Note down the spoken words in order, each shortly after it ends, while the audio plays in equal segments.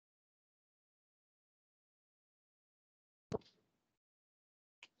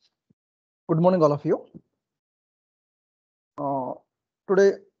Good morning, all of you.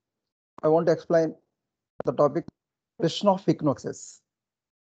 Today, I want to explain the topic Precession of Equinoxes.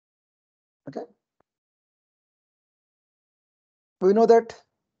 Okay. We know that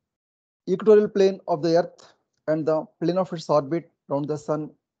equatorial plane of the Earth and the plane of its orbit around the Sun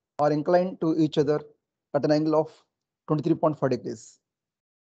are inclined to each other at an angle of 23.5 degrees.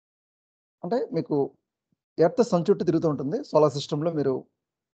 అంటే మీకు earth sun చుట్టూ తిరుగుతూ ఉంటుంది. Solar సిస్టంలో మీరు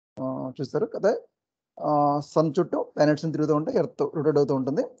చూస్తారు కదా, sun చుట్టూ ప్లానెట్స్ తిరుగుతూ ఉంటే ఎర్త్ రొటేట్ అవుతూ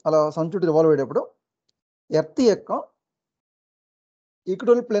ఉంటుంది. అలా సన్ చుట్టూ రివాల్వ్ అయ్యేటప్పుడు ఎర్త్ యొక్క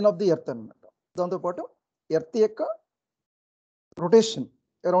equatorial plane of the earth అనమాట. దాంతోపాటు ఎర్త్ యొక్క rotation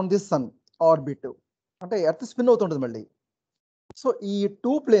around the sun orbit, అంటే ఎర్త్ స్పిన్ అవుతుంటుంది మళ్ళీ. సో ఈ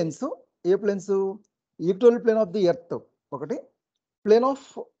two planes, A planes? Equatorial plane of the earth ఒకటి, plane of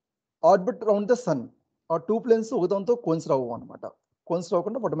orbit around the sun. ఆ టూ ప్లేన్స్ ఒకదాంతో కోయిన్సైడ్ అవ్వవు అనమాట. కోయిన్సైడ్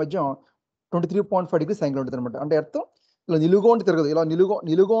అవ్వకుండా వాటి మధ్య 23.5 degrees యాంగిల్ ఉంటుంది అనమాట. అంటే ఎర్త్ ఇలా నిలువుగా ఉండి తిరగదు, ఇలా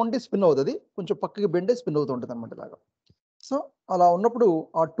నిలువుగా ఉండి స్పిన్ అవుతుంది, కొంచెం పక్కకి బెండే స్పిన్ అవుతూ ఉంటుంది అనమాట ఇలాగా. సో అలా ఉన్నప్పుడు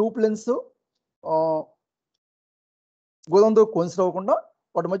ఆ టూ ప్లేన్స్ గోదాంతో కోయిన్సైడ్ అవ్వకుండా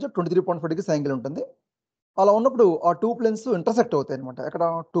వాటి మధ్య 23.5 degrees యాంగిల్ ఉంటుంది. అలా ఉన్నప్పుడు ఆ టూ ప్లేన్స్ ఇంటర్సెక్ట్ అవుతాయి అనమాట. ఎక్కడ?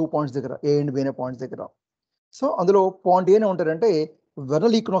 2 పాయింట్స్ దగ్గర, ఏ అండ్ బి అనే పాయింట్స్ దగ్గర. సో అందులో పాయింట్ ఏనే ఉంటారంటే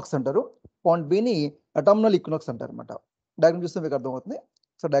వెర్నల్ ఈక్వినాక్స్ అంటారు, పాయింట్ బిని అటామినల్ ఈక్వినాక్స్ అంటారు అనమాట. డయాగ్రామ్ చూస్తే మీకు అర్థమవుతుంది.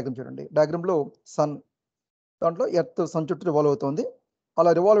 సో డయాగ్రామ్ చూడండి. డయాగ్రామ్లో సన్, దాంట్లో ఎర్త్ సన్ చుట్టూ రివాల్వ్ అవుతుంది. అలా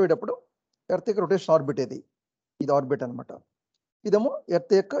రివాల్వ్ అయ్యేటప్పుడు ఎర్త్ యొక్క రొటేషన్ ఆర్బిట్ ఇది ఆర్బిట్ అనమాట. ఇదేమో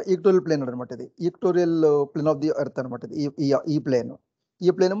ఎర్త్ యొక్క ఈక్వటోరియల్ ప్లేన్ అనమాట. ఇది equatorial plane of the earth అనమాట. ఈ ప్లేన్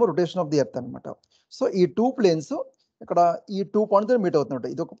ఏమో రొటేషన్ ఆఫ్ ది ఎర్త్ అనమాట. సో ఈ టూ ప్లేన్స్ ఇక్కడ ఈ 2 పాయింట్స్ దగ్గర మీట్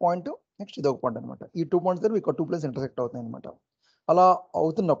అవుతున్నట్టు, ఇది ఒక పాయింట్, నెక్స్ట్ ఇది ఒక పాయింట్ అనమాట. ఈ 2 పాయింట్స్ దగ్గర ఇక్కడ 2 ప్లేన్స్ ఇంటర్సెక్ట్ అవుతాయి అనమాట. అలా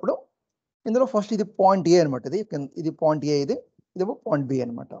అవుతున్నప్పుడు ఇందులో ఫస్ట్ ఇది పాయింట్ ఏ అనమాట. ఇది పాయింట్ ఏ, ఇదేమో పాయింట్ బి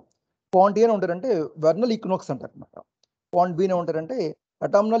అనమాట. పాయింట్ ఏనే ఉంటారంటే వెర్నల్ ఈక్వినాక్స్ అంటారు అనమాట. పాయింట్ బినే ఉంటారంటే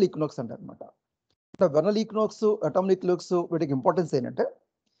అటామినల్ ఈక్వినాక్స్ అంటారు అనమాట. వెర్నల్ ఈక్వినాక్స్, అటామినల్ ఈక్వినాక్స్ వీటికి ఇంపార్టెన్స్ ఏంటంటే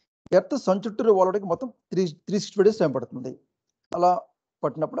ఎర్త్ సన్ చుట్టూ రివాల్వ్ అవడానికి మొత్తం 360 days టైం పడుతుంది. అలా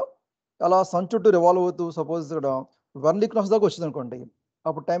పట్టినప్పుడు అలా సన్ చుట్టూ రివాల్వ్ అవుతూ సపోజ్ ఇక్కడ వెర్నల్ ఈక్వినాక్స్ దాకా వచ్చింది అనుకోండి,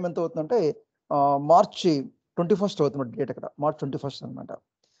 అప్పుడు టైం ఎంత అవుతుందంటే మార్చ్ 21st అవుతుంది డేట్. ఇక్కడ మార్చ్ 21st అనమాట.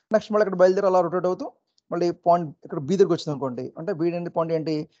 నెక్స్ట్ మళ్ళీ ఇక్కడ బయలుదేరి అలా రొటేట్ అవుతూ మళ్ళీ పాయింట్ ఇక్కడ బి దగ్గరికి వచ్చింది అనుకోండి, అంటే బి అండ్ పాయింట్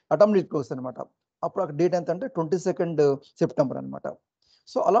ఏంటి? అటామినల్ ఈక్వినాక్స్ అనమాట. అప్పుడు అక్కడ డేట్ ఎంత అంటే 22nd September అనమాట.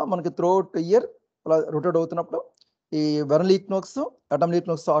 సో అలా మనకి త్రూఅవుట్ ఇయర్ అలా రొటేట్ అవుతున్నప్పుడు ఈ వెర్నల్ ఈక్వినాక్స్, అటామినల్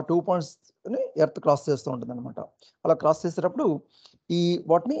ఈక్వినాక్స్ ఆ 2 పాయింట్స్ని ఎర్త్ క్రాస్ చేస్తూ ఉంటుంది అనమాట. అలా క్రాస్ చేసేటప్పుడు ఈ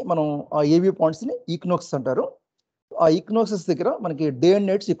వాటిని మనం ఆ ఏబీ పాయింట్స్ని ఈక్వినాక్స్ అంటారు. ఆ ఈక్వినాక్సెస్ దగ్గర మనకి డే అండ్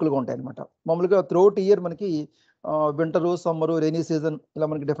నైట్స్ ఈక్వల్గా ఉంటాయి అనమాట. మామూలుగా త్రూఅవుట్ ఇయర్ మనకి వింటరు, సమ్మరు, రైనీ సీజన్, ఇలా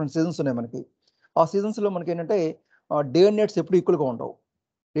మనకి డిఫరెంట్ సీజన్స్ ఉన్నాయి మనకి. ఆ సీజన్స్లో మనకి ఏంటంటే డే అండ్ నైట్స్ ఎప్పుడు ఈక్వల్గా ఉండవు.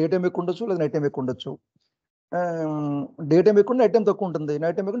 డే టైం ఎక్కువ ఉండొచ్చు, లేదా నైట్ టైం ఎక్కువ ఉండొచ్చు. డే టైం ఎక్కువ, నైట్ టైం తక్కువ ఉంటుంది.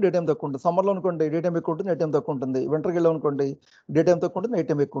 నైట్ టైం ఎక్కువ, డే టైం తక్కువ ఉంటుంది. సమ్మర్లో అనుకోండి డే టైం ఎక్కువ ఉంటుంది, నైట్ టైం తక్కువ ఉంటుంది. వింటర్కి వెళ్ళాం అనుకోండి డే టైం తక్కువ ఉంటుంది, నైట్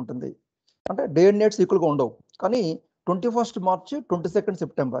టైం ఎక్కువ ఉంటుంది. అంటే డే అండ్ నైట్స్ ఈక్వల్గా ఉండవు. కానీ 21st March, 22nd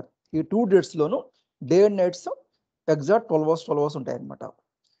September ఈ 2 డేట్స్లోనూ day and nights exact 12 hours ఉంటాయి అనమాట.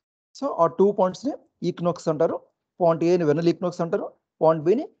 సో ఆ 2 పాయింట్స్ని ఈక్వినాక్స్ అంటారు. పాయింట్ ఏని వెర్నల్ ఈక్వినాక్స్ అంటారు, పాయింట్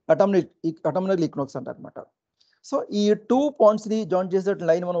బిని అటామినల్ ఈక్వినాక్స్ అంటారు అనమాట. సో ఈ 2 పాయింట్స్ని జాయిన్ చేసే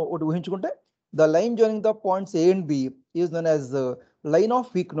లైన్ మనం ఒకటి ఊహించుకుంటే, the line joining the points A and B is known as line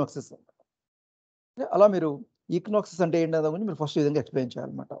of equinoxes. అలా మీరు ఈక్వినాక్సెస్ అంటే ఏంటి గురించి మీరు ఫస్ట్ ఈ విధంగా ఎక్స్ప్లెయిన్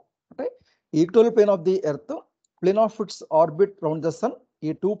చేయాలన్నమాట. అంటే equatorial plane of the earth, plane of it's orbit round the sun,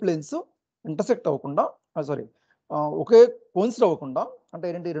 ఈ 2 ప్లేన్స్ ఇంటర్సెక్ట్ అవ్వకుండా, ఒకే కోయిన్సైడ్ అవ్వకుండా, అంటే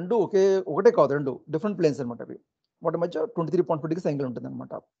ఏంటంటే రెండు ఒకటే కాదు, రెండు డిఫరెంట్ ప్లేన్స్ అనమాట. అవి వాటి మధ్య 23.5 degrees యాంగిల్ ఉంటుంది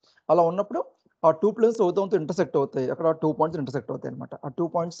అనమాట. అలా ఉన్నప్పుడు ఆ 2 ప్లేన్స్ అవుతూ ఇంటర్సెక్ట్ అవుతాయి. అక్కడ 2 పాయింట్స్ ఇంటర్సెక్ట్ అవుతాయి అనమాట. ఆ 2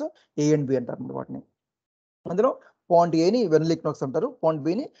 పాయింట్స్ ఏ అండ్ బి అంటారు వాటిని. అందులో పాయింట్ ఏని వెర్నల్ ఈక్వినాక్స్ అంటారు, పాయింట్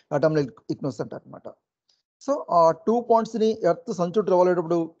బిని అటామినల్ ఈక్వినాక్స్ అంటారు అనమాట. సో ఆ 2 పాయింట్స్ని ఎర్త్ సన్ చుట్టూ రివాల్వ్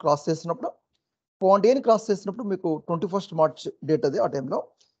అయ్యేటప్పుడు క్రాస్ చేసినప్పుడు, పాయింట్ ఏని క్రాస్ చేసినప్పుడు మీకు 21st March డేట్ అది ఆ టైంలో.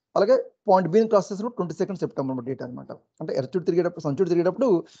 అలాగే పాయింట్ బిని క్రాస్ చేసినప్పుడు 22nd September డేట్ అనమాట. అంటే ఎర్త్ చుట్టూ తిరిగేటప్పుడు, సన్ చుట్టూ తిరిగేటప్పుడు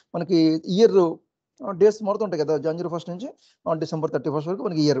మనకి ఇయర్ డేట్స్ మారుతుంటాయి కదా. January 1st నుంచి December 31st వరకు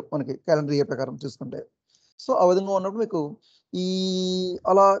మనకి ఇయర్, మనకి క్యాలెండర్ ఇయర్ ప్రకారం చూసుకుంటే. సో ఆ విధంగా ఉన్నప్పుడు మీకు ఈ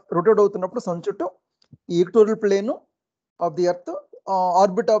అలా రొటేట్ అవుతున్నప్పుడు సన్ చుట్టూ ఈ equatorial plane of the earth,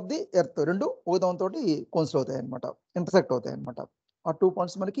 orbit of the earth రెండు ఒకదాంతో కోయిన్సైడ్ అవుతాయి అనమాట, ఇంటర్సెక్ట్ అవుతాయి అనమాట. ఆ 2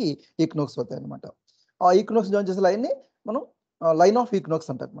 పాయింట్స్ మనకి ఈక్వినాక్స్ అవుతాయి అనమాట. ఆ ఈక్వినాక్స్ జాయిన్ చేసే లైన్ని మనం లైన్ ఆఫ్ ఈక్వినాక్స్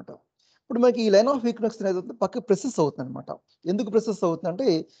అంటారు అనమాట. ఇప్పుడు మనకి ఈ లైన్ ఆఫ్ ఈక్వినాక్స్ అనేది పక్కకి ప్రెసెస్ అవుతుంది అనమాట. ఎందుకు ప్రెసెస్ అవుతుందంటే,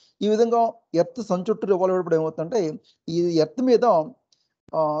 ఈ విధంగా ఎర్త్ సన్ చుట్టూ రివాల్వ్ అయ్యేటప్పుడు ఏమవుతుందంటే ఈ ఎర్త్ మీద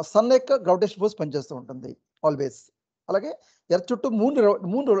సన్ యొక్క గ్రావిటేషన్ ఫోర్స్ పనిచేస్తూ ఉంటుంది ఆల్వేస్. అలాగే ఎర్త్ చుట్టూ మూన్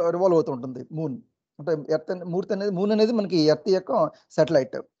రివాల్వ్ అవుతూ ఉంటుంది. మూన్ అంటే మూన్ అనేది మనకి ఎర్త్ యొక్క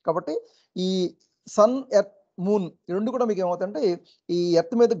సాటిలైట్. కాబట్టి ఈ సన్, ఎర్త్, మూన్ ఈ 2 కూడా మీకు ఏమవుతాయంటే ఈ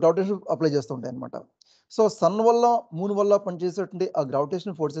ఎర్త్ మీద గ్రావిటేషన్ అప్లై చేస్తూ ఉంటాయి అనమాట. సో సన్ వల్ల, మూన్ వల్ల పనిచేసేటువంటి ఆ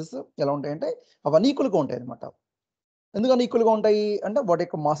గ్రావిటేషన్ ఫోర్సెస్ ఎలా ఉంటాయంటే అవన్నీ ఈక్వల్‌గా ఉంటాయి అనమాట. ఎందుకని ఈక్వల్‌గా ఉంటాయి అంటే వాటి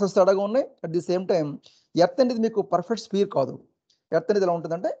యొక్క మాసెస్ తేడాగా ఉన్నాయి. At the same time earth అనేది మీకు పర్ఫెక్ట్ స్ఫియర్ కాదు. ఎర్త్ అనేది ఎలా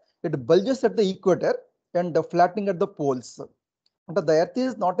ఉంటుందంటే it bulges at the equator and flattening at the poles. అంటే the earth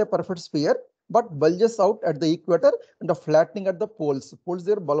is not a perfect spear but bulges out at the equator and flattening at the poles. Poles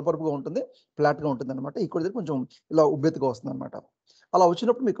దగ్గర బలపరుపుగా ఉంటుంది, ఫ్లాట్‌గా ఉంటుంది అనమాట. ఈక్వేటర్ దగ్గర కొంచెం ఇలా ఉబ్బెత్తుగా వస్తుంది అనమాట. అలా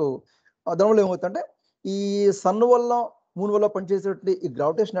వచ్చినప్పుడు మీకు దానివల్ల ఏమవుతుందంటే ఈ సన్ వల్ల, మూన్ వల్ల పనిచేసేటువంటి ఈ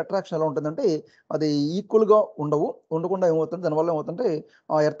గ్రావిటేషన్ అట్రాక్షన్ ఎలా ఉంటుందంటే అది ఈక్వల్‌గా ఉండకుండా ఏమవుతుంది దానివల్ల ఏమవుతుందంటే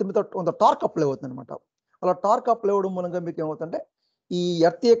ఆ ఎర్త్ మీద కొంత టార్క్ అప్లై అవుతుంది అనమాట. అలా టార్క్ అప్లై అవ్వడం మూలంగా మీకు ఏమవుతుందంటే ఈ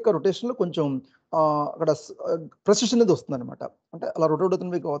ఎర్త్ యొక్క రొటేషన్‌లో కొంచెం అక్కడ ప్రెసిషన్ అనేది వస్తుందన్నమాట. అంటే అలా రొటేట్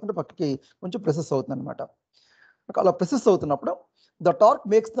అవుతుంది మీకు అవుతుంటే పక్కకి కొంచెం ప్రెసెస్ అవుతుందన్నమాట. అలా ప్రెసెస్ అవుతున్నప్పుడు the torque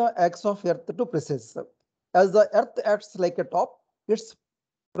makes the axe of earth to presses. As the earth acts like a top, it's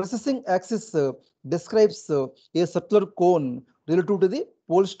precessing axis describes a circular cone relative to the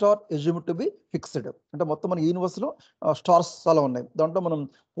pole star assumed to be fixed. అంటే మొత్తం మన యూనివర్స్లో stars చాలా ఉన్నాయి. దాంట్లో మనం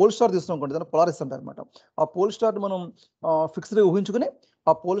pole star తీసుకున్నాం, దాన్ని Polaris అంటారు అనమాట. ఆ పోల్ స్టార్ మనం ఫిక్స్డ్గా ఊహించుకుని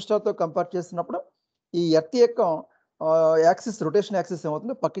ఆ పోల్ స్టార్తో కంపేర్ చేసినప్పుడు ఈ ఎర్త్ యొక్క యాక్సిస్, రొటేషన్ యాక్సిస్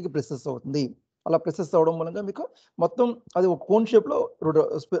ఏమవుతుంది పక్కకి ప్రెసెస్ అవుతుంది. అలా ప్రెసెస్ అవడం మూలంగా మీకు మొత్తం అది ఒక కోన్ షేప్లో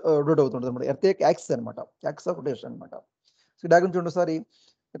రొటేట్ అవుతుంది అనమాట. ఎర్త్ యొక్క యాక్సిస్ అనమాట, యాక్సిస్ ఆఫ్ రొటేషన్ అనమాట. సో డయాగ్రమ్ చూడండి ఒకసారి.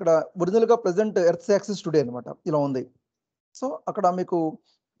 ఇక్కడ ఒరిజినల్‌గా ప్రెజెంట్ ఎర్త్ యాక్సిస్ టుడే అనమాట. ఇలా ఉంది. సో అక్కడ మీకు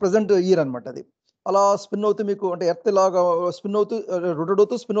ప్రెజెంట్ ఇయర్ అనమాట అది. అలా స్పిన్ అవుతూ మీకు అంటే ఎర్త్ లాగా స్పిన్ అవుతూ రొటేట్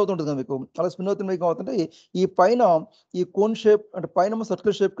అవుతూ స్పిన్ అవుతూ ఉంటుంది కదా మీకు. అలా స్పిన్ అవుతూ మీకు ఏమవుతుంటే ఈ పైన ఈ కోన్ షేప్ అంటే పైన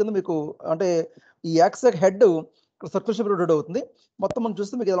సర్కిల్ షేప్ కింద మీకు అంటే ఈ axis head circle shape rotate అవుతుంది. మొత్తం మనం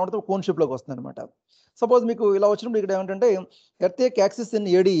చూస్తే మీకు ఎలా ఉంటుంది కోన్ షేప్‌లోకి వస్తుందన్నమాట. సపోజ్ మీకు ఇలా వచ్చినప్పుడు ఇక్కడ ఏమంటంటే ఎర్త్ యొక్క యాక్సిస్ ఇన్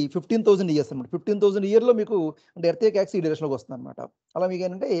ఏడి 15,000 ఇయర్స్ అనమాట. 15,000 ఇయర్‌లో మీకు అంటే ఎర్త్ యొక్క యాక్సిస్ ఈ డైరెక్షన్‌లోకి వస్తుందన్నమాట. అలా మీకు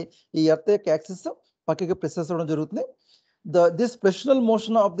ఏంటంటే ఈ ఎర్త్ యొక్క యాక్సిస్ పక్కకి ప్రెసెస్ అవ్వడం జరుగుతుంది. This precessional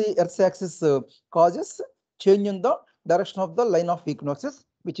motion of the Earth's axis causes change in the direction of the line of equinoxes,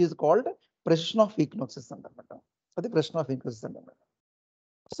 which is called precession of equinoxes అంటారన్నమాట. అది precession of equinoxes అంటారన్నమాట.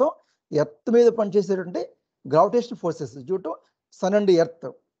 So earth మీద పనిచేసేటువంటి gravitation forces due to sun and earth,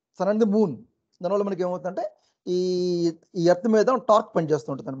 sun and moon, దానివల్ల మనకి ఏమవుతుందంటే ఈ ఈ earth మీద torque పనిచేస్తూ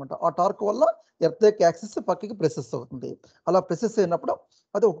ఉంటుంది అనమాట. ఆ టార్క్ వల్ల ఎర్త్ యొక్క యాక్సిస్ పక్కకి ప్రెసెస్ అవుతుంది. అలా ప్రెసెస్ అయినప్పుడు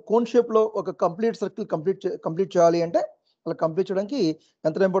అది ఒక కోన్ షేప్లో ఒక కంప్లీట్ సర్కిల్ కంప్లీట్ చేయాలి అంటే అలా కంప్లీట్ చేయడానికి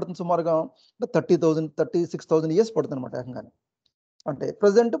ఎంత టైం పడుతుంది సుమారుగా అంటే 36,000 ఇయర్స్ పడుతుంది అనమాట ఏకంగానే. అంటే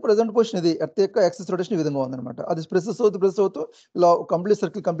ప్రెజెంట్ పొజిషన్ ఇది ఎర్త్ యొక్క యాక్సిస్ రొటేషన్ ఈ విధంగా ఉందన్నమాట. అది ప్రెసెస్ అవుతూ ఇలా కంప్లీట్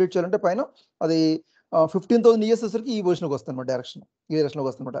సర్కిల్ కంప్లీట్ చేయాలంటే పైన అది 15,000 ఇయర్స్ వచ్చేసరికి ఈ పొజిషన్కి వస్తుంది అనమాట. ఈ డైరెక్షన్లోకి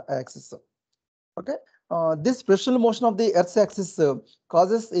వస్తుంది అనమాట axis. Okay, this ప్రెషనల్ motion of the earth axis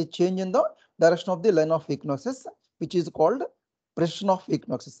causes A change in the direction of the line of ఈక్నాక్సెస్ which is called ప్రెషన్ of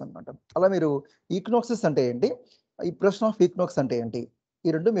ఈక్నాక్సెస్ అనమాట. అలా మీరు ఈక్నాక్సెస్ అంటే ఏంటి, ఈ ప్రెషన్ ఆఫ్ ఈక్నాక్స్ అంటే ఏంటి, ఈ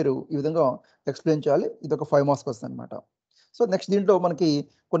రెండు మీరు ఈ విధంగా ఎక్స్ప్లెయిన్ చేయాలి. ఇది ఒక 5 మార్క్స్ వస్తుంది అనమాట. సో నెక్స్ట్ దీంట్లో మనకి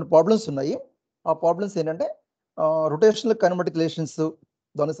కొన్ని ప్రాబ్లమ్స్ ఉన్నాయి. ఆ ప్రాబ్లమ్స్ ఏంటంటే రొటేషనల్ కైనమాటిక్ రిలేషన్స్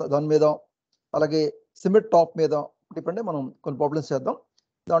దాని మీద, అలాగే సిమెట్ టాప్ మీద డిపెండ్ మనం కొన్ని ప్రాబ్లమ్స్ చేద్దాం.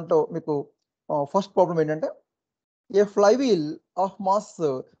 దాంట్లో మీకు ఫస్ట్ ప్రాబ్లం ఏంటంటే ఏ flywheel of mass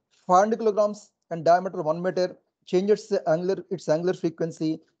 500 kilograms and diameter 1 meter changes its angular frequency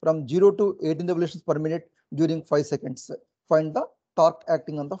from 0 to 18 revolutions per minute during 5 seconds. Find the torque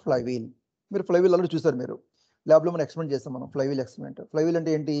acting on the flywheel. మీరు ఫ్లైవీల్ ఆల్రెడీ చూసారు, మీరు ల్యాబ్లో మనం ఎక్స్పెరిమెంట్ చేస్తాం. మనం ఫ్లైవీల్ ఎక్స్పెరిమెంట్. ఫ్లైవీల్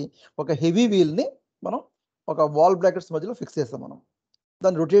అంటే ఏంటి, ఒక హెవీ వీల్ని మనం ఒక వాల్ బ్రాకెట్స్ మధ్యలో ఫిక్స్ చేస్తాం. మనం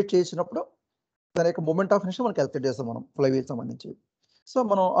దాన్ని రొటేట్ చేసినప్పుడు దాని యొక్క మూమెంట్ ఆఫ్ ఇనర్షియా మనం క్యాలిక్యులేట్ చేస్తాం మనం ఫ్లైవీల్ సంబంధించి. సో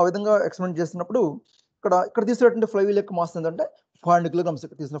మనం ఆ విధంగా ఎక్స్పెరిమెంట్ చేస్తున్నప్పుడు ఇక్కడ తీసినటువంటి ఫ్లైవీల్ యొక్క మాస్ ఏంటంటే 500 kilograms.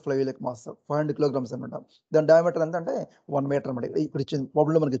 ఇక్కడ తీసిన ఫ్లైవీల్ యొక్క మాస్ 500 kilograms అనమాట. దాని డయామీటర్ ఎంత అంటే 1 meter అనమాట. ఇప్పుడు ఇచ్చింది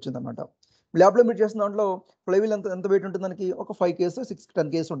ప్రాబ్లంలో మనకి ఇచ్చింది అనమాట. ల్యాబ్లో మీరు చేసిన దాంట్లో ఫ్లైవీల్ ఎంత వెయిట్ ఉంటుంది దానికి, ఒక 5 kgs 10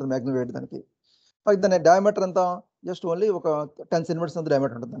 kgs ఉంటుంది మ్యాక్సిమం వెయిట్ దానికి. దాని డయామీటర్ ఎంత జస్ట్ ఓన్లీ ఒక 10 centimeters అంత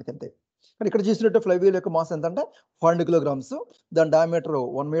డయామీటర్ ఉంటుంది దానికి అంతే. కానీ ఇక్కడ చూసినట్టు ఫ్లైవీల్ యొక్క మాస్ ఎంత అంటే 500 kilograms, దాని డయామీటర్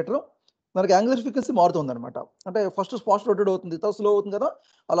 1 meter. దానికి యాంగులర్ ఫ్రీక్వెన్సీ మారుతుంది అనమాట. అంటే ఫస్ట్ ఫాస్ట్ రొటేట్ అవుతుంది, తర్వాత స్లో అవుతుంది కదా.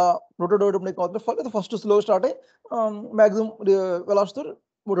 అలా రొటేట్ అవ్వడం ఫస్ట్ స్లో స్టార్ట్ అయ్యి మ్యాక్సిమం వెలాసిటీ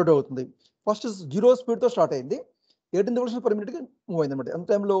రొటేట్ అవుతుంది. ఫస్ట్ 0 స్పీడ్తో స్టార్ట్ అయింది, 18 revolutions per minute మూవ్ అయింది అనమాట. ఎంత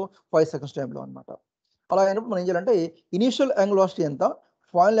టైంలో 5 seconds టైంలో అనమాట. అలా అయినప్పుడు మనం ఏం చేయాలంటే ఇనీషియల్ యాంగుల్ వెలాసిటీ ఎంత,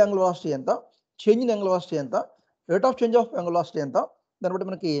 ఫైనల్ యాంగుల్ వెలాసిటీ ఎంత, చేంజ్ ఇన్ యాంగుల్ వెలాసిటీ ఎంత, rate of change of యాంగుల్ velocity ఎంత, దాన్ని బట్టి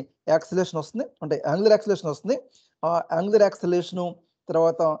మనకి యాక్సిలేషన్ వస్తుంది, అంటే యాంగులర్ యాక్సిలేషన్ వస్తుంది. ఆ యాంగులర్ యాక్సిలేషను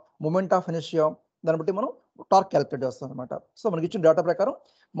తర్వాత మూమెంట్ ఆఫ్ ఇనర్షియా, దాన్ని బట్టి మనం టార్క్ క్యాలిక్యులేట్ చేస్తాం అనమాట. సో మనకి ఇచ్చిన డేటా ప్రకారం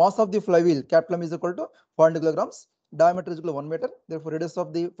mass of the flywheel capital M is equal to 400 kilograms, diameter is equal to 1 meter, therefore radius of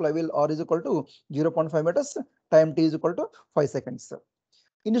the flywheel R is equal to 0.5 meters, time t is equal to 5 seconds.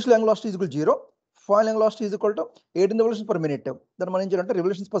 Initial angular velocity is equal to 0, final angular velocity is equal to 18 revolutions per minute. దాన్ని మనం ఏం చేయాలంటే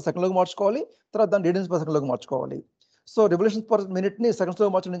revolutions per second లోకి మార్చుకోవాలి, తర్వాత దాన్ని radians per second లోకి మార్చుకోవాలి. సో రెవల్యూషన్స్ పర్ మినిట్ ని సెకండ్స్ లో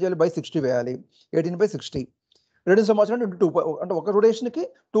మార్చడం చేయాలి బై 60 వేయాలి, 18/60. రేడియన్స్ లో మార్చడం ఇంటూ 2 అంటే ఒక రొటేషన్ కి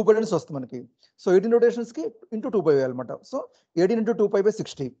 2 పై రేడియన్స్ వస్తుంది మనకి. సో 18 రొటేషన్స్ కి ఇంటూ 2 పై వేయాలన్నమాట. So 18 into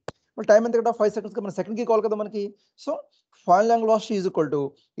 2π/60. మరి టైం ఎంత కదా 5 seconds, మన సెకండ్ కి కావాలి కదా మనకి. So final angular velocity is equal to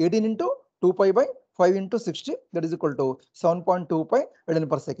 18 into 2π/5 into 60, that is equal to 7.25 radian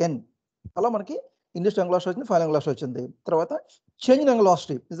per second. అలా మనకి ఇనిషియల్ యాంగులర్ వెలాసిటీ వచ్చింది, ఫైనల్ యాంగులర్ వెలాసిటీ వచ్చింది. తర్వాత change in angular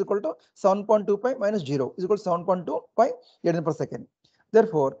velocity is equal to 7.25 - 0 is equal to 7.25 radian per second.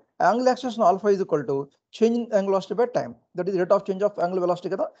 Therefore angular acceleration alpha is equal to change in angular velocity by time, that is rate of change of angular velocity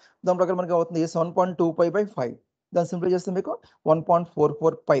కదా. దాని ప్రకారం మనకి అవుతుంది 7.25/5. దాన్ని simply చేస్తే మీకు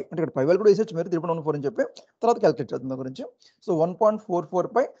 1.44 π, అంటే ఇక్కడ పై వాల్యూ కూడా వేసేచ్చు మీరు 3.14 అని చెప్పి తర్వాత క్యాలిక్యులేట్ చేద్దాం దాని గురించి. So 1.44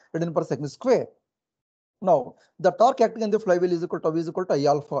 π radian per second square. Now the torque acting in the flywheel is equal to τ is equal to I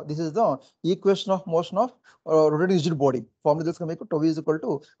alpha. This is the equation of motion of rotating rigid body. Formula తెలుసు మీకు τ is equal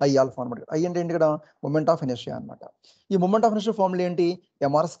to I alpha అన్నమాట. I అంటే ఏంటి ఇక్కడ moment of inertia అన్నమాట. ఈ moment of inertia formula ఏంటి,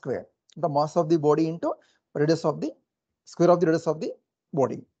 mr square, అంటే mass of the body into radius of the square of the radius of the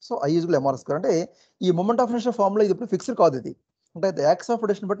body. So I is equal to mr square. అంటే ఈ moment of inertia formula ఇది ఇప్పుడు fixed కాదు, ఇది అంటే axe of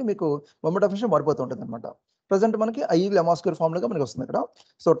rotation బట్టి మీకు మూమెంట్ ఆఫ్ ఇనర్షియా మారిపోతూ ఉంటుంది అనమాట. ప్రెసెంట్ మనకి I is equal to mr square ఫార్ములాగా మనకి వస్తుంది ఇక్కడ.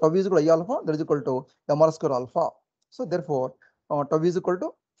 So τ is equal to I alpha, that is equal to mr square alpha. So therefore τ is equal to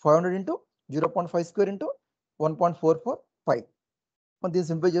 500 into 0.5 square into 1.44 π. మనం దీన్ని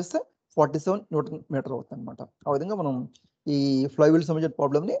simply చేస్తే 47 న్యూటన్ మీటర్ అవుతుంది అనమాట. ఆ విధంగా మనం ఈ ఫ్లైవీల్ సంబంధించిన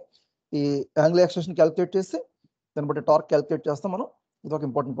ప్రాబ్లమ్ని ఈ యాంగులర్ యాక్సిలరేషన్ క్యాలిక్యులేట్ చేసి దాన్ని బట్టి టార్క్ క్యాలిక్యులేట్ చేస్తాం మనం. ఇది ఒక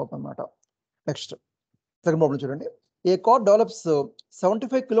ఇంపార్టెంట్ ప్రాబ్లం అనమాట. నెక్స్ట్ సెకండ్ ప్రాబ్లం చూడండి. ఏ car develops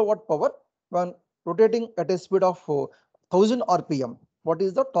 75 kilowatt power when rotating at a speed of 1000 rpm. What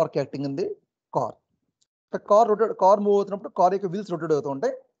is the torque acting in the car? Car move అవుతున్నప్పుడు కార్ యొక్క వీల్స్ రొటేట్ అవుతూ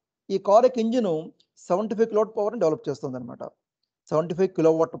ఉంటాయి. ఈ కార్ యొక్క ఇంజిన్ 75 kilowatt పవర్ని develop చేస్తుంది అనమాట, 75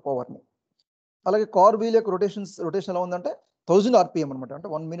 kilowatt పవర్ని. అలాగే కార్ వీల్ యొక్క రొటేషన్ ఎలా ఉందంటే 1000 rpm అనమాట, అంటే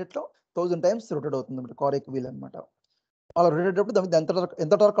 1 minute లో 1000 times రొటేట్ అవుతుంది అనమాట కార్ యొక్క వీల్ అనమాట. అలా రొటేట్ అయినప్పుడు దాని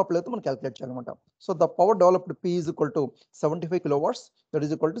ఎంత టార్క్ అప్లై అవుతుందో మనం క్యాలిక్యులేట్ చేయాలన్నమాట. So the power developed P is equal to 75 kilowatts, that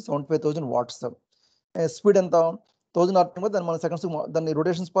is equal to 75,000 watts. Speed ఎంత 1000 rpm, దాన్ని మన సెకండ్స్ దాన్ని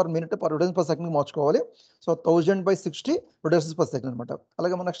rotations per minute per rotation per second మార్చుకోవాలి. సో 1000/60 రొటేషన్స్ పర్ సెకండ్ అనమాట.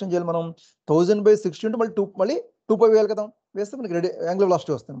 అలాగే మనం నెక్స్ట్ ఏం చేయాలి, మనం 1000/60 అంటే మళ్ళీ 2π వేయాలి కదా, వేస్తే మనకి యాంగులర్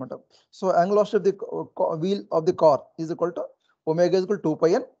వెలాసిటీ వస్తుంది అనమాట. So angular velocity of the wheel of the car is equal to omega is equal to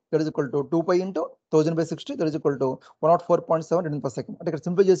 2πn, that is equal to 2π into 1000/60, that is equal to 104.7 radian per second. అంటే ఇక్కడ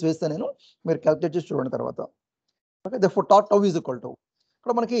simple చేసి వేస్తే నేను, మీరు calculate చేసి చూడండి తర్వాత. Okay, therefore torque τ is equal to,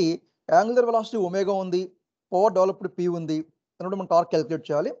 ఇక్కడ మనకి యాంగులర్ వెలాసిటీ ఒమేగా ఉంది, పవర్ డెవలప్డ్ P ఉంది, దాని మనం టార్క్ క్యాలిక్యులేట్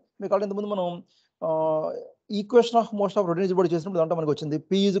చేయాలి. మీకు ఆల్రెడీ ఇంతకుముందు మనం equation of motion of rotating body చేసినప్పుడు దాంట్లో మనకి వచ్చింది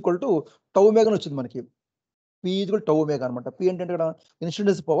P is equal to τ omega అని వచ్చింది మనకి. P is equal to τ omega అనమాట. P అంటే ఇక్కడ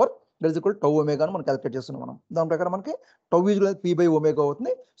instantaneous power, that is equal to τ omega అని మనం క్యాలిక్యులేట్ చేస్తున్నాం మనం. దాని ప్రకారం మనకి τ ఈజ్ ఈక్వల్ టు P/ఒమేగా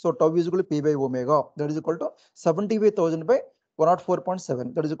అవుతుంది. So τ is equal to P/ఒమేగా, that is equal to 75,000/104.7,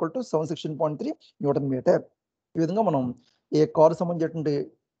 that is equal to 716.3 Newton metre. ఈ విధంగా మనం ఏ కారు సంబంధించినటువంటి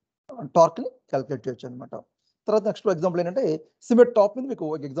టార్క్ని క్యాలిక్యులేట్ చేయొచ్చు అనమాట. తర్వాత నెక్స్ట్ ఎగ్జాంపుల్ ఏంటంటే సిమెట్ టాప్ మీద మీకు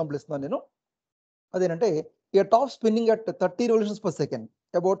ఒక ఎగ్జాంపుల్ ఇస్తున్నాను నేను. అదేంటంటే ఏ top spinning at 30 revolutions per second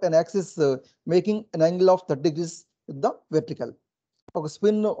about an axis making an angle of 30 degrees with the vertical. ఒక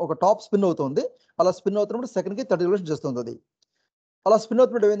టాప్ స్పిన్ అవుతుంది, అలా స్పిన్ అవుతున్నప్పుడు సెకండ్కి 30 revolutions చేస్తుంది అది. అలా స్పిన్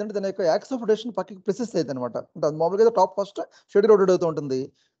అవుతున్నప్పుడు ఏంటంటే దాని యొక్క యాక్స్ ఆఫ్ రొటేషన్ పక్కకి ప్రెసెస్ అవుతుంది అనమాట. అంటే మామూలుగా టాప్ ఫస్ట్ షెడ్ రొటేట్ అవుతూ ఉంటుంది.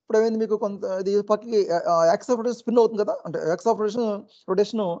 ఇప్పుడు ఏమైంది మీకు కొంత ఇది పక్కకి యాక్స్ ఆఫ్ రొటేషన్ స్పిన్ అవుతుంది కదా, అంటే యాక్స్ ఆఫ్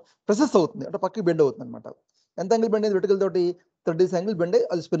రొటేషన్ ప్రెసెస్ అవుతుంది, అంటే పక్కకి బెండ్ అవుతుంది అనమాట. ఎంత యాంగిల్ బెండ్ అయింది వెర్టికల్ తోటి 30 యాంగిల్ బెండ్ అయ్యి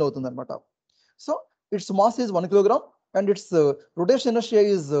అది స్పిన్ అవుతుంది అనమాట. So its mass is 1 kilogram and it's rotation inertia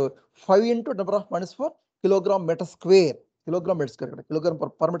is 5 into 10⁻⁻⁴ kilogram meter square. Kilogram metre square, ఇక్కడ కిలోగ్రామ్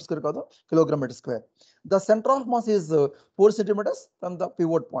పర్ మీటర్ స్క్వేర్ కాదు, kilogram metre square. The centre of mass is 4 centimeters from the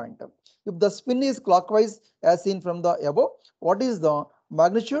pivot point. If the spin is clock wise as scene from the above, what is the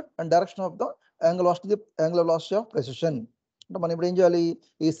magnitude and direction of the angular velocity of precession. అంటే మనం ఇప్పుడు ఏం చేయాలి,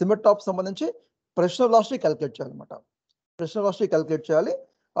 ఈ సిమెట్ top సంబంధించి pressure velocity calculate చేయాలన్నమాట. Pressure velocity calculate చేయాలి.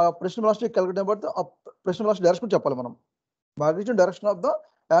 ఆ ప్రెషర్ వెలాసిటీ క్యాలిక్యులేట్ అయినప్పుడు ఆ ప్రెషర్ వెలాసిటీ డైరెక్షన్ చెప్పాలి మనం. Magnitude direction of the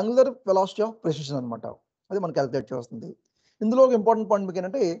angular velocity of precision అనమాట, అది మనం క్యాలిక్యులేట్ చేస్తుంది. ఇందులో ఒక ఇంపార్టెంట్ పాయింట్ మీకు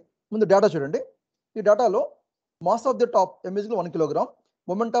ఏంటంటే, ముందు డేటా చూడండి. ఈ డేటాలో mass of the top M is 1 kilogram,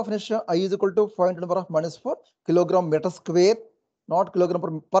 moment of inertia I is equal to 5 × 10⁻⁴ kilogram meter square, not kilogram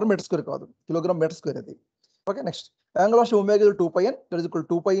per metre square కాదు, కిలోగ్రామ్ మీటర్ స్క్వేర్ అది. Okay, next angle of omega 2πn, that is equal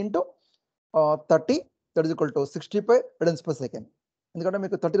 2π into 30, that is equal to 60π radians per second. ఎందుకంటే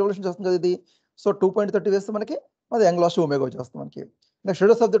మీకు 30 revolutions వస్తుంది కదా ఇది. So 2.30 వేస్తే మనకి అది యాంగిల్ ఆఫ్ ఒమేగా వచ్చేస్తుంది మనకి. Next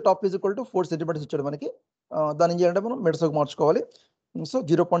radius of the top is equal to 4 centimetres ఇచ్చాడు మనకి. దాన్ని ఏం చేయాలంటే మనం మీటర్స్కి మార్చుకోవాలి. సో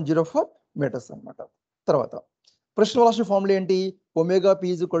 0.04 మీటర్స్ అనమాట. తర్వాత ప్రెషర్ వెలాసిటీ ఫార్ములా ఏంటి? Omega P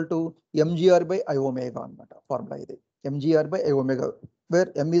is equal to MGR by I omega అనమాట. ఫార్ములా ఇది MGR by I omega, wear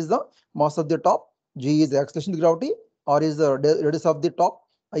M is the mass of the top, G is the acceleration gravity, are is the radius of the top,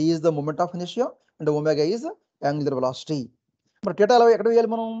 I is the moment of inertia and omega is angular velocity. మరి data ఎక్కడ వేయాలి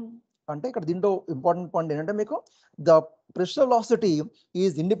మనం అంటే ఇక్కడ దీంట్లో important point ఏంటంటే మీకు the pressure velocity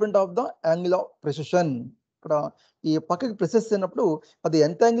is independent of the angle of precision. ఇక్కడ ఈ పక్కకి ప్రెసెస్ అయినప్పుడు అది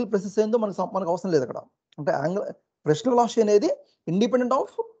ఎంత యాంగిల్ ప్రెసెస్ అయిందో మనకు అవసరం లేదు అక్కడ. అంటే యాంగిల్ ప్రెషర్ వెలాసిటీ అనేది independent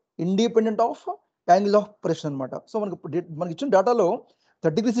of angle of pressure అనమాట. సో మనకి ఇచ్చిన డేటాలో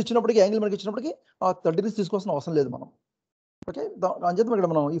 30 degrees ఇచ్చినప్పటికీ యాంగిల్ మనకి ఇచ్చినప్పటికీ ఆ 30 degrees తీసుకోవాల్సిన అవసరం లేదు మనం. ఓకే, అంచేత ఇక్కడ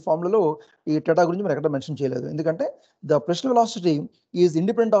మనం ఈ ఫార్ములాలో ఈ డేటా గురించి మనం ఎక్కడ మెన్షన్ చేయలేదు. ఎందుకంటే the pressure velocity is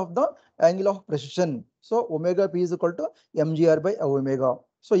independent of the angle of precision. So omega P is equal to MGR by omega.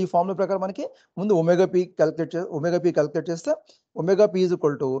 So ఈ ఫార్ములా ప్రకారం మనకి ముందు ఒమేగా పి క్యాలిక్యులేట్ చేస్తే omega P is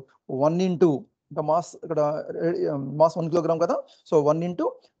equal to 1 into the mass, ఇక్కడ mass 1 kilogram కదా. So 1 into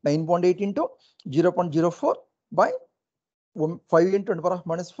 9.8 into 0.04 by 5 into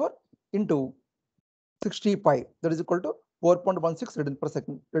 10⁻⁻⁴ into 60π, that is equal to 4.16 radian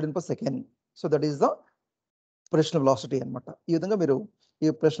per second. So that is the pressure velocity అనమాట. ఈ విధంగా మీరు ఈ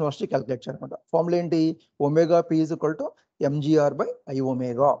pressure velocity calculate చేయాలన్నమాట. Formula ఏంటి? Omega P is equal to MGR by I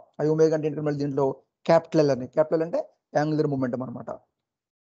omega. I omega అంటే ఏంటంటే మళ్ళీ దీంట్లో క్యాపిటల్ అంటే యాంగులర్ మూమెంటం అనమాట.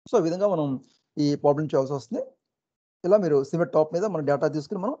 సో ఈ విధంగా మనం ఈ ప్రాబ్లం చేయాల్సి వస్తుంది. ఇలా మీరు సిమెట్ టాప్ మీద మన డేటా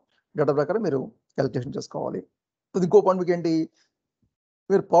తీసుకుని మనం డేటా ప్రకారం మీరు క్యాలిక్యులేషన్ చేసుకోవాలి. ఇంకో పాయింట్ మీకు ఏంటి,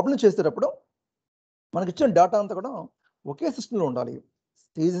 మీరు ప్రాబ్లం చేసేటప్పుడు మనకి ఇచ్చిన డేటా అంతా కూడా ఒకే సిస్టంలో ఉండాలి.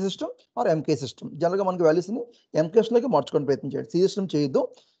 సిజీ సిస్టమ్ ఆర్ ఎంకే సిస్టమ్. జనరల్గా మనకి వాల్యూస్ని ఎంకే సిస్టంలోకి మార్చుకొని ప్రయత్నం చేయండి. సిజీ సిస్టమ్ చేయొద్దు.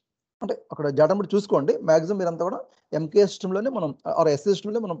 అంటే అక్కడ డేటా బట్టి చూసుకోండి. మ్యాక్సిమం మీరంతా కూడా ఎంకే సిస్టంలోనే మనం ఆర్ ఎస్సీ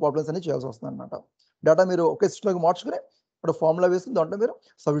సిస్టంలో మనం ప్రాబ్లమ్స్ అనేవి చేయాల్సి వస్తుంది అనమాట. డేటా మీరు ఒకే సిస్టంలోకి మార్చుకుని ఇప్పుడు ఫార్ములా వేసుకుని దాంట్లో మీరు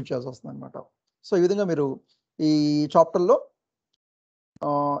సబ్మిట్ చేయాల్సి వస్తుంది అనమాట. సో ఈ విధంగా మీరు ఈ చాప్టర్లో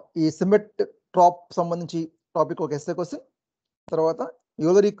ఈ సిమెట్ టాప్ సంబంధించి టాపిక్ ఒక ఎస్ఏ క్వశ్చన్, తర్వాత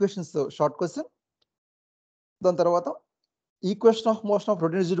యూలర్ ఈక్వేషన్స్ షార్ట్ క్వశ్చన్, దాని తర్వాత equation of motion of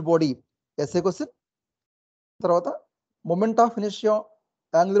rotate rigid body SA question, తర్వాత moment of inertia,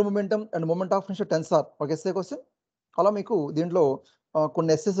 angular momentum and moment of inertia Tensor ఒక ఎస్ఏ క్వశ్చన్. అలా మీకు దీంట్లో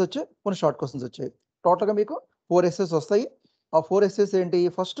కొన్ని ఎస్ఏస్ వచ్చాయి, కొన్ని షార్ట్ క్వశ్చన్స్ వచ్చాయి. టోటల్గా మీకు 4 ఎస్ఏస్ వస్తాయి. ఆ 4 ఎస్ఏస్ ఏంటి?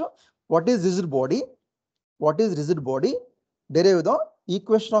 First, what is rigid body, derive the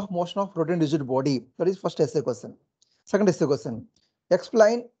equation of motion of rotate rigid body, that is first SA question. Second SA question,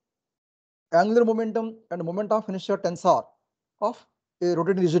 explain angular momentum and moment of inertia tensor of a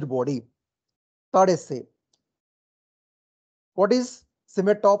rotating rigid body. Third essay, what is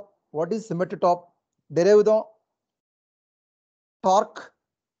symmetry top, derive the torque,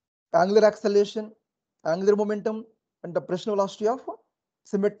 angular acceleration, angular momentum and the pressure velocity of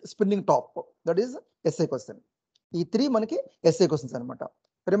spinning top, that is essay question. ఈ 3 మనకి essay questions అనమాట.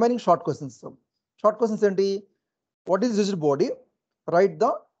 Remaining short questions ఏంటి? What is rigid body, write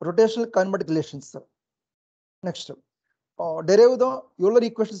the rotational kinematic relations. Next, derive the Euler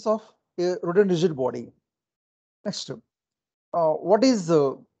equations of a rotating rigid body. Next, what is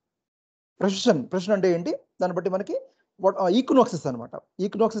precision అంటే ఏంటి? దాన్ని బట్టి మనకి what equinoxes అనమాట.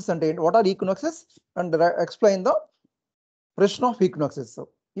 Equinoxes అంటే ఏంటి? What are equinoxes and explain the precision of equinoxes.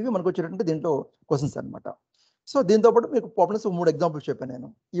 ఇవి మనకు వచ్చేటంటే దీంట్లో క్వశ్చన్స్ అనమాట. సో దీంతో పాటు మీకు ప్రాబ్లమ్స్ 3 ఎగ్జాంపుల్స్ చెప్పాను నేను.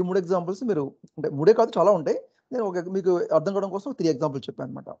 ఈ 3 ఎగ్జాంపుల్స్ మీరు అంటే 3 కాదు చాలా ఉంటాయి. నేను మీకు అర్థం కావడం కోసం 3 ఎగ్జాంపుల్స్ చెప్పాను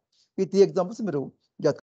అనమాట. ఈ 3 ఎగ్జాంపుల్స్ మీరు